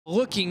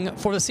Looking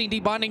for the C&D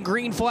bonding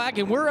green flag,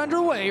 and we're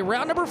underway.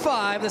 Round number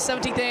 5, the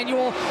 17th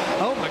annual,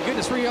 oh my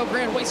goodness, Rio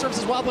Grande Waste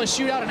Services Wild West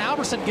Shootout, and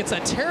Albertson gets a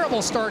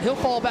terrible start. He'll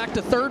fall back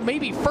to third,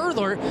 maybe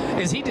further,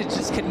 as he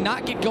just could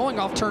not get going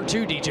off turn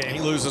 2, DJ. He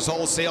loses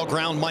wholesale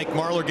ground. Mike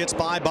Marlar gets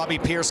by. Bobby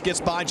Pierce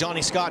gets by.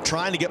 Johnny Scott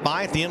trying to get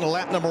by at the end of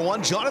lap number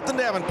 1. Jonathan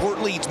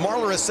Davenport leads.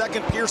 Marlar is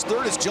second. Pierce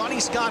third. Is Johnny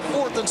Scott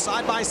fourth, and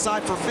side by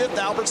side for fifth.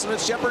 Albertson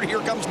and Shepard. Here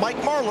comes Mike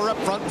Marlar up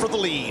front for the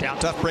lead. Now,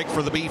 tough break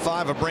for the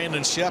B5 of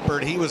Brandon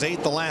Shepard. He was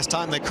 8th the last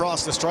time they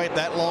crossed the stripe.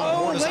 That long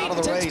horn is out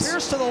of the race.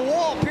 Pierce to the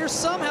wall. Pierce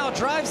somehow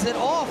drives it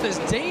off as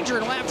danger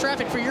in lap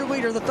traffic for your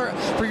leader,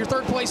 for your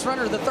third place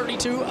runner, the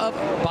 32 of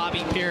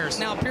Bobby Pierce.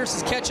 Now Pierce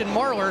is catching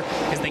Marlar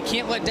as they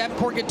can't let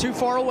Davenport get too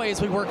far away as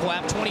we work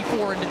lap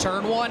 24 into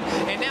turn 1.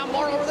 And now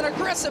Marlar with an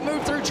aggressive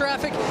move through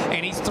traffic,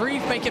 and he's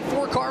making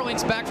 4 car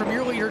lengths back from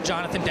your leader,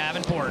 Jonathan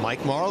Davenport.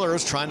 Mike Marlar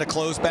is trying to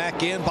close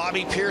back in.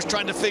 Bobby Pierce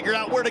trying to figure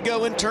out where to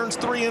go in turns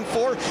 3 and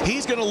 4.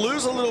 He's going to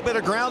lose a little bit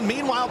of ground.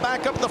 Meanwhile,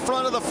 back up the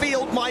front of the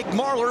field, Mike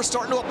Marlar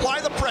starting to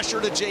apply the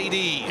pressure to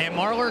JD. And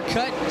Marlar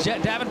cut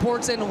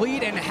Davenport's in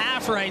lead in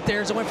half right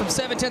there, as it went from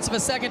 7/10 of a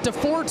second to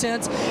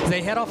 4/10.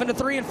 They head off into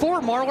 3 and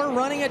 4. Marlar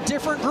running a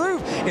different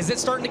groove. Is it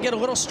starting to get a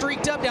little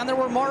streaked up down there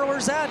where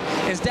Marlar's at?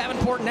 As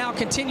Davenport now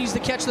continues to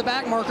catch the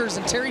back markers,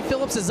 and Terry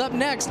Phillips is up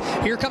next.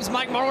 Here comes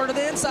Mike Marlar to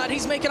the inside.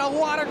 He's making a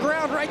lot of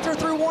ground right there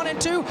through 1 and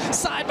 2,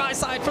 side by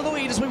side for the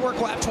lead as we work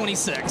lap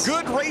 26.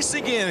 Good race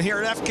again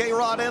here at FK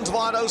Rod Ends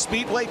Vado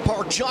Speedway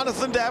Park.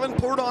 Jonathan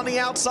Davenport on the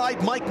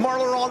outside, Mike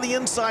Marlar on the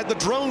inside. The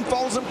drone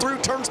follows him through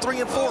turns 3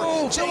 and 4.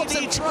 Oh,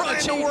 JD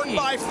trying to work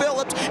by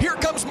Phillips. Here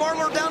comes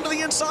Marlar down to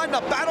the inside in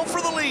a battle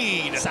for the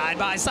lead. Side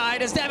by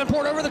side as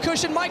Davenport over the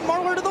cushion. Mike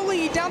Marlar to the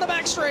lead down the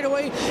back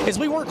straightaway as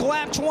we work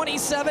lap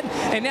 27.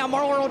 And now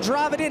Marlar will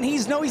drive it in.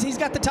 He's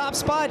got the top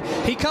spot.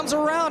 He comes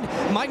around.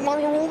 Mike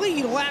Marlar will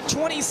lead lap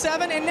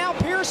 27. And now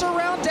Pierce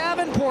around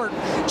Davenport.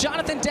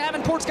 Jonathan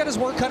Davenport's got his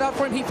work cut out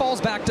for him. He falls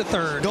back to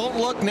third. Don't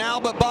look now,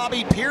 but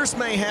Bobby Pierce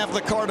may have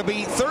the car to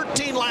beat.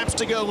 13 laps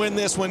to go in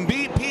this one.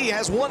 BP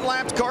has 1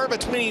 lapped car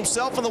between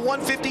himself and the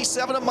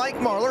 157 of Mike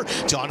Marlar.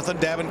 Jonathan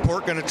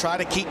Davenport going to try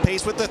to keep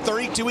pace with the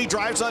 32 he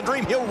drives on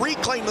Dream. He'll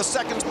reclaim the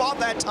second spot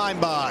that time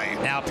by.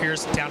 Now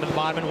Pierce down to the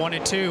bottom in 1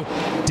 and 2.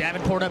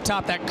 Davenport up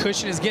top. That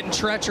cushion is getting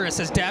treacherous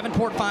as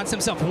Davenport finds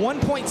himself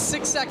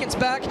 1.6 seconds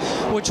back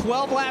with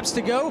 12 laps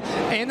to go.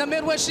 And the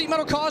Midwest Sheet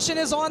Metal caution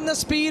is on the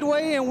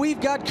speedway, and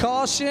we've got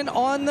caution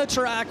on the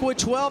track with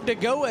 12 to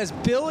go as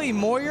Billy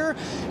Moyer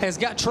has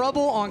got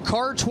trouble on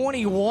car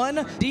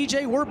 21.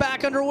 DJ, we're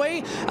back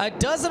underway. A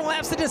dozen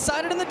laps that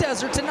decided in the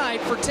desert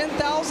tonight for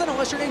 $10,000.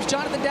 Unless your name's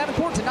Jonathan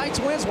Davenport, tonight's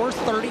win's worth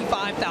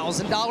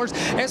 $35,000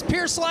 as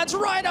Pierce slides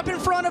right up in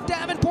front of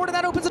Davenport, and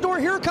that opens the door.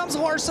 Here comes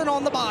Larson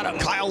on the bottom.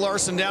 Kyle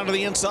Larson down to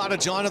the inside of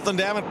Jonathan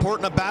Davenport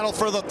in a battle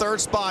for the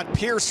 3rd spot.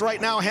 Pierce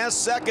right now has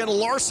 2nd.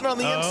 Larson on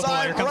the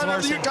inside, running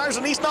over the tires,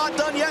 and he's not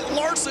done yet.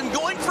 Larson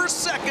going for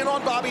 2nd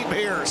on Bobby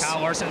Pierce.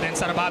 Kyle Larson to the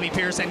inside of Bobby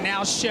Pierce, and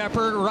now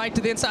Shepard right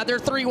to the inside. They're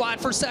 3 wide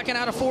for 2nd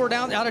out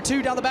of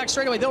 2 down the back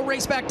straightaway. They'll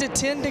race back to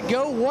 10 to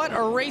go. What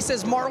a race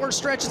as Marlar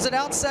stretches it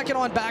out. 2nd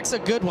on back's a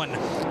good one.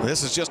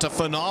 This is just a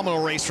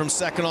phenomenal race from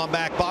 2nd on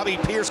back. Bobby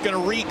Pierce going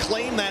to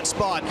reclaim that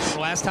spot.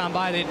 Last time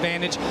by, the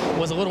advantage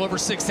was a little over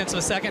 6/10 of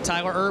a second.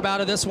 Tyler Erb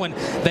out of this one.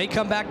 They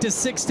come back to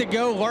 6 to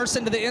go.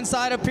 Larson to the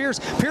inside of Pierce.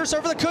 Pierce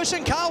over the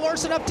cushion. Kyle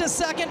Larson up to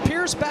 2nd.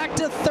 Pierce back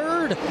to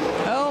 3rd.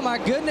 Oh my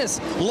goodness.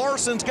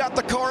 Larson's got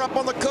the car up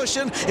on the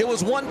cushion. It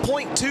was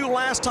 1.2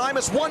 last time.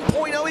 It's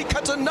 1.0. He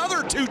cuts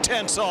another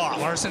 2/10 off.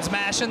 Larson's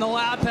mashing the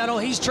loud pedal.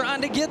 He's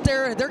trying to get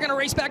there. They're going to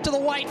race back to the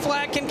white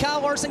flag. Can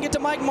Kyle Larson get to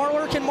Mike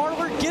Marlar? Can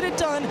Marlar get it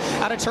done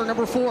out of turn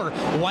number 4?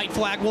 White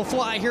flag will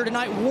fly here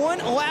tonight. 1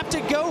 lap to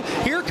go.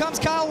 Here comes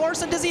Kyle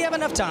Larson. Does he have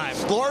enough time?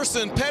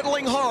 Larson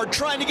pedaling hard,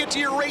 trying to get to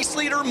your race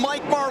leader,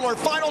 Mike Marlar.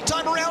 Final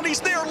time around, he's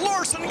there.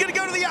 Larson going to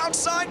go to the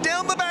outside,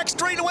 down the back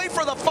straightaway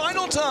for the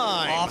final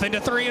time. Off into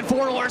 3 and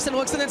 4. Larson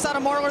looks to the inside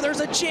of Marlar. There's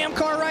a jam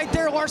car right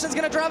there. Larson's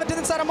going to drive it to the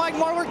inside of Mike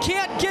Marlar.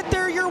 Can't get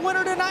there. Your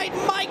winner tonight,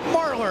 Mike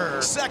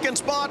Marlar. 2nd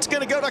spot's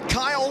going to go to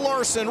Kyle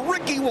Larson.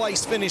 Ricky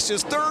Weiss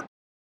finishes 3rd.